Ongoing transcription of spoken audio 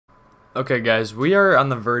Okay, guys, we are on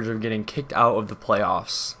the verge of getting kicked out of the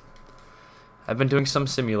playoffs. I've been doing some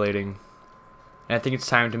simulating, and I think it's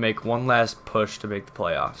time to make one last push to make the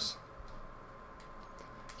playoffs.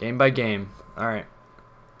 Game by game. Alright.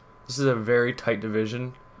 This is a very tight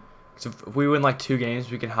division. So if we win like 2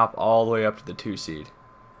 games, we can hop all the way up to the 2 seed.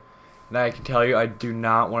 And I can tell you, I do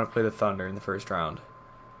not want to play the Thunder in the first round.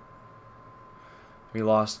 We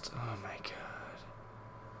lost. Oh my god.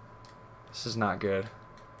 This is not good.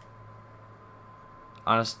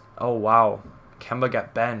 Oh wow, Kemba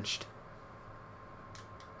got benched.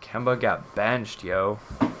 Yo.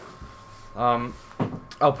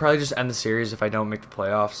 I'll probably just end the series if I don't make the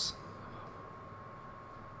playoffs.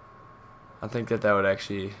 I think that would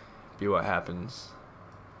actually be what happens,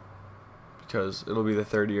 because it'll be the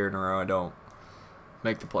 3rd year in a row I don't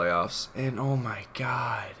make the playoffs. And oh my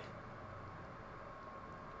god,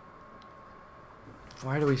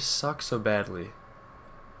 why do we suck so badly?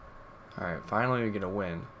 Alright, finally we get a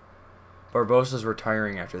win. Barbosa's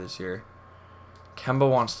retiring after this year. Kemba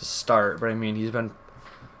wants to start, but I mean, he's been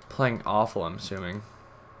playing awful, I'm assuming.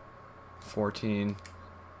 14.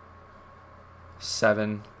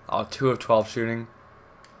 7. 2 of 12 shooting.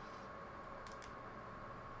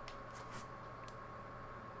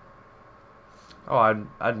 Oh,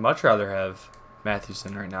 I'd much rather have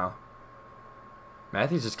Matthewson right now.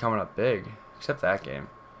 Matthews is coming up big, except that game.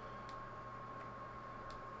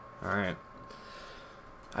 Alright.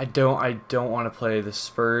 I don't want to play the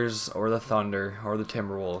Spurs or the Thunder or the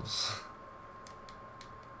Timberwolves.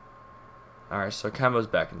 Alright, so Kemba's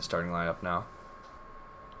back in the starting lineup now.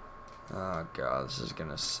 Oh god, this is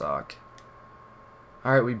gonna suck.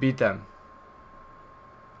 Alright, we beat them.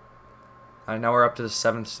 Alright, now we're up to the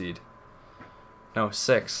 7th seed. No,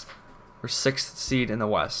 6th. We're 6th seed in the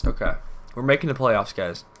West. Okay. We're making the playoffs,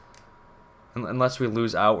 guys. Unless we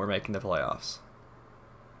lose out, we're making the playoffs.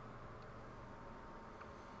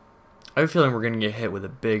 I have a feeling we're going to get hit with a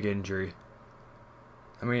big injury.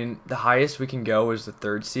 I mean, the highest we can go is the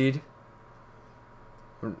 3rd seed.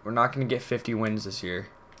 We're not going to get 50 wins this year.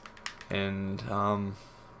 And, alright,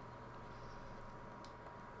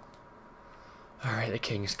 the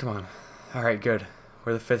Kings, come on. Alright, good.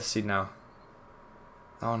 We're the 5th seed now.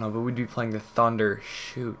 Oh no, but we'd be playing the Thunder.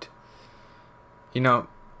 Shoot. You know,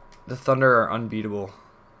 the Thunder are unbeatable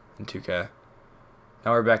in 2K.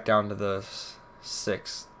 Now we're back down to the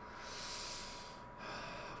 6th.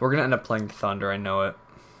 We're going to end up playing the Thunder, I know it.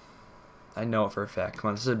 I know it for a fact. Come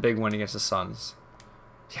on, this is a big win against the Suns.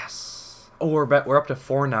 Yes. Oh, we're up to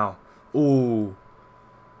 4 now. Ooh.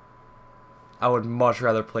 I would much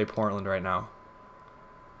rather play Portland right now.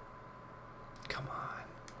 Come on.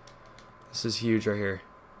 This is huge right here.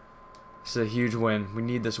 This is a huge win. We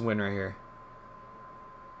need this win right here.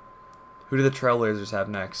 Who do the Trailblazers have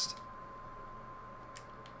next?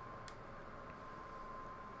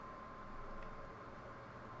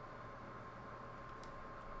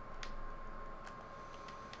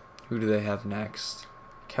 Who do they have next?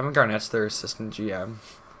 Kevin Garnett's their assistant GM.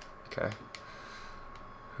 Okay.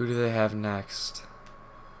 Who do they have next?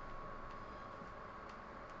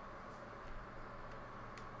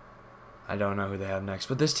 I don't know who they have next,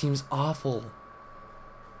 but this team's awful.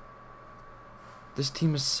 This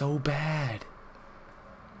team is so bad.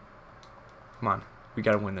 Come on. We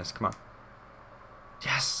gotta win this. Come on.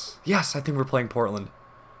 Yes! Yes! I think we're playing Portland.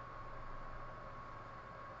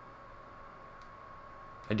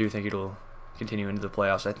 I do think it'll continue into the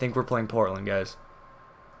playoffs. I think we're playing Portland, guys.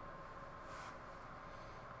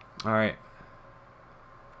 Alright.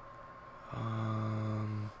 I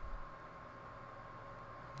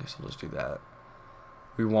guess I'll just do that.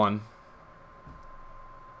 We won.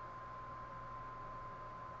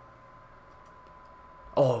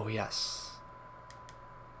 Oh, yes.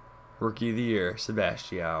 Rookie of the Year,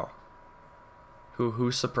 Sebastião.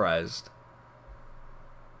 Who's surprised?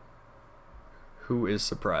 Who is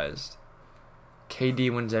surprised?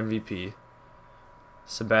 KD wins MVP.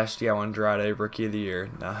 Sebastião Andrade, Rookie of the Year.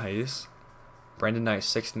 Nice. Brandon Knight,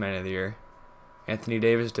 6th Man of the Year. Anthony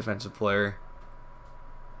Davis, Defensive Player.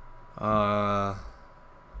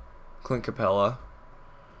 Clint Capella,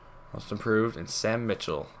 Most Improved. And Sam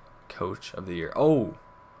Mitchell, Coach of the Year. Oh!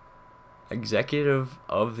 Executive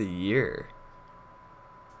of the Year.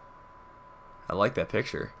 I like that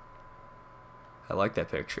picture.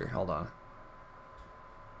 Hold on.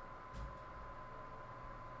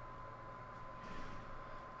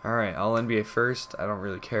 Alright, all NBA first. I don't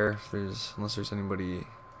really care if unless there's anybody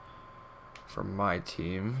from my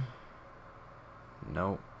team.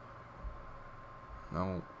 Nope.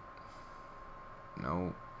 No.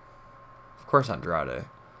 Of course Andrade.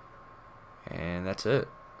 And that's it.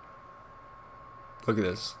 Look at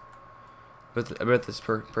this. I bet this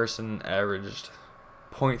person averaged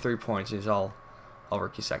 0.3 points. He's all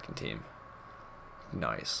rookie second team.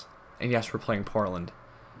 Nice. And yes, we're playing Portland.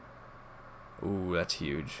 Ooh, that's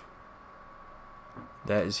huge.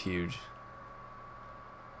 That is huge.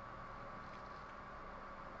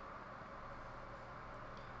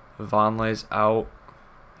 Vonleh's out,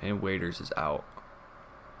 and Waiters is out.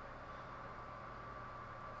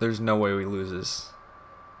 There's no way we lose this.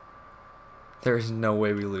 There is no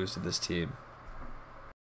way we lose to this team.